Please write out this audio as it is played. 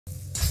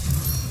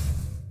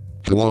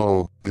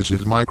Hello, this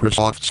is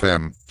Microsoft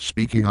Sam,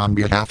 speaking on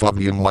behalf of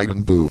the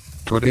enlightened Boo.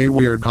 Today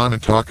we're gonna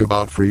talk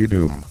about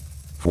FreeDooM.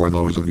 For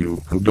those of you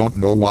who don't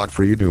know what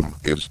FreeDooM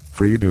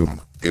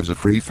is a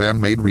free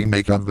fan-made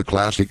remake of the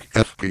classic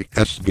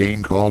FPS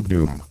game called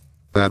Doom.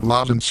 That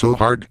wasn't so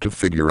hard to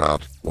figure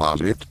out, was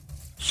it?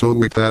 So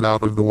with that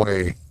out of the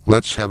way,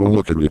 let's have a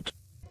look at it.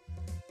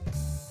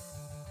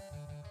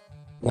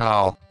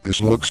 Wow,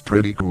 this looks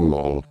pretty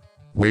cool.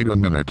 Wait a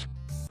minute.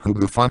 Who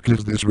the fuck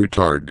is this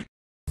retard?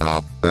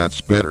 Ah,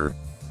 that's better.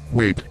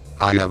 Wait,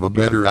 I have a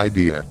better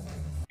idea.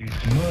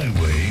 It's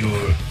my way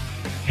or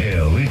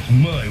hell, it's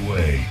my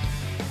way.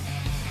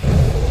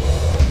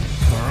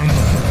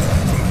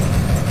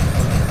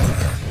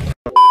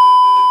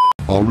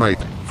 Alright,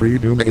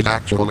 FreeDooM is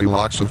actually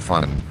lots of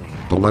fun.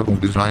 The level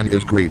design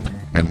is great,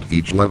 and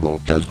each level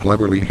has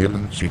cleverly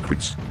hidden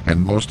secrets,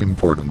 and most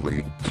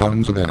importantly,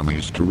 tons of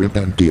enemies to rip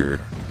and tear.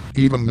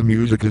 Even the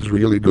music is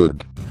really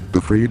good. The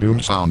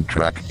FreeDooM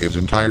soundtrack is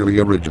entirely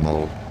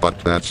original, but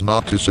that's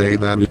not to say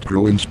that it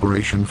drew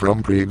inspiration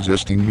from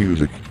pre-existing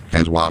music,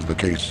 as was the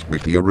case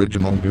with the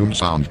original Doom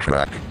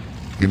soundtrack.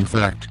 In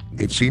fact,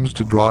 it seems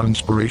to draw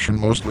inspiration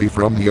mostly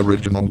from the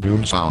original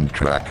Doom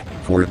soundtrack.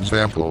 For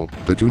example,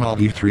 the tune of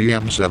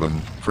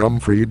E3M7 from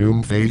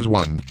FreeDooM Phase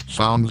 1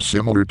 sounds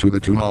similar to the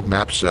tune of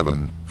Map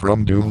 7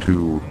 from Doom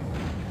 2.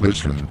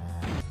 Listen.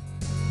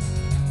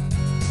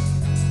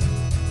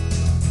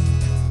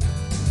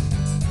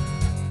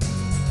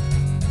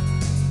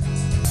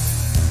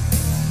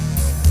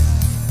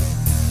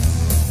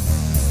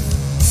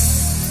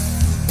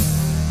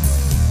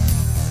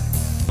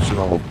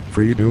 So,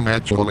 FreeDooM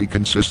actually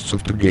consists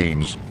of two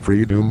games,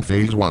 FreeDooM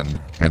Phase 1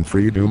 and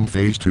FreeDooM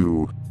Phase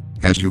 2.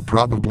 As you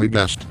probably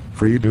guessed,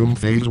 FreeDooM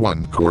Phase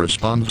 1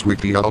 corresponds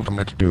with the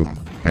Ultimate Doom,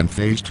 and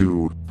Phase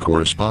 2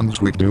 corresponds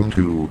with Doom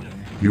 2.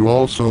 You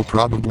also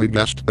probably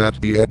guessed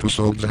that the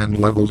episodes and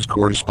levels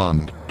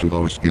correspond to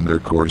those in their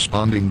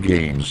corresponding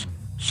games.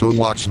 So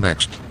what's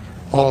next?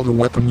 All the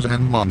weapons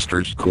and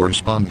monsters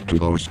correspond to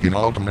those in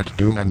Ultimate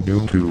Doom and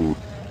Doom 2.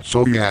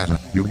 So yeah,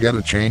 you get a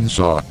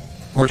chainsaw.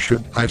 Or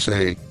should I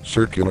say,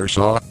 circular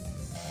saw?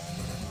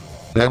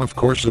 Then of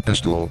course a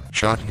pistol,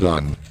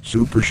 shotgun,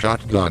 super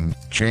shotgun,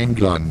 chain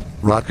gun,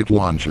 rocket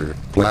launcher,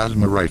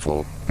 plasma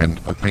rifle,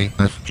 and a paint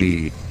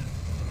FG.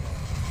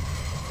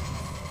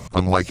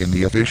 Unlike in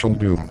the official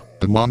Doom,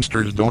 the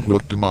monsters don't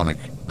look demonic,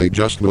 they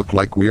just look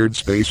like weird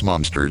space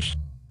monsters.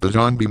 The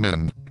zombie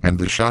men and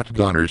the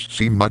shotgunners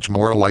seem much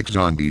more like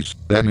zombies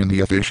than in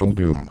the official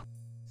Doom.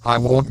 I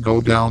won't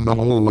go down the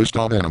whole list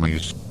of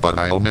enemies, but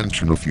I'll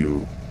mention a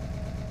few.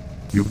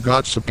 You've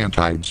got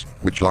Serpentides,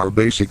 which are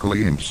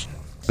basically imps.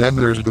 Then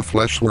there's the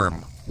Flesh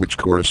Worm, which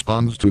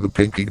corresponds to the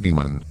Pinky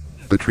Demon.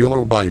 The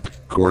Trilobite,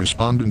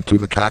 corresponding to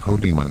the Caco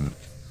Demon.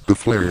 The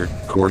Flare,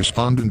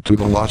 corresponding to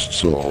the Lost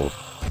Soul.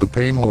 The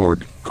Pain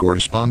Lord,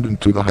 corresponding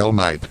to the Hell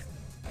Knight.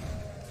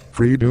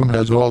 FreeDooM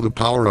has all the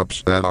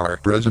power-ups that are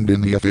present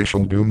in the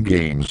official Doom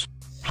games.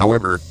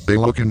 However, they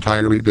look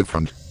entirely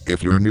different.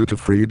 If you're new to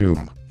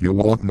FreeDooM, you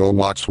won't know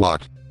what's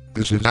what.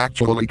 This is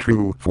actually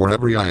true for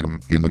every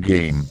item in the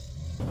game.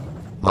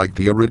 Like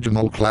the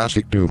original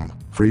classic Doom,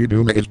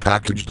 FreeDooM is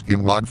packaged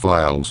in WAD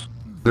files.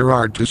 There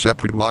are two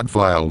separate WAD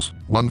files,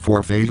 one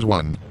for Phase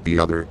 1, the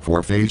other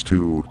for Phase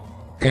 2.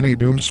 Any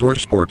Doom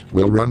source port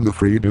will run the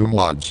FreeDooM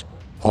WADs.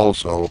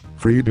 Also,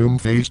 FreeDooM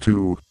Phase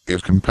 2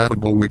 is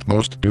compatible with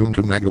most Doom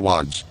 2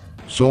 megawads.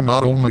 So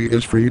not only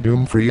is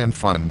FreeDooM free and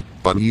fun,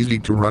 but easy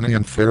to run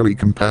and fairly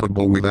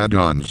compatible with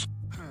add-ons.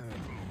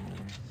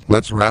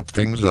 Let's wrap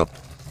things up.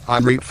 I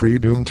rate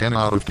FreeDooM 10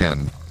 out of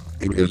 10.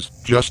 It is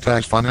just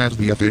as fun as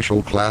the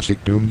official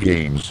classic Doom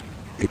games.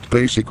 It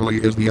basically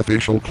is the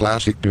official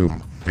classic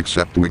Doom,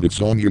 except with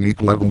its own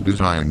unique level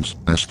designs,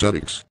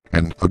 aesthetics,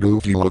 and a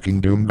goofy looking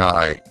Doom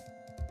guy.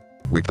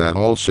 With that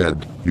all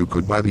said, you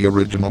could buy the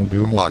original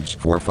Doom WADs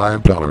for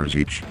 $5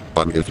 each,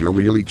 but if you're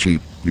really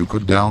cheap, you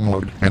could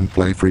download and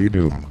play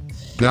FreeDooM.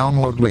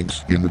 Download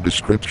links in the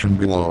description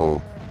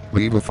below.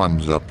 Leave a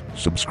thumbs up,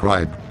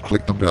 subscribe,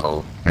 click the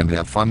bell, and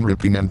have fun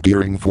ripping and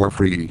tearing for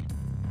free.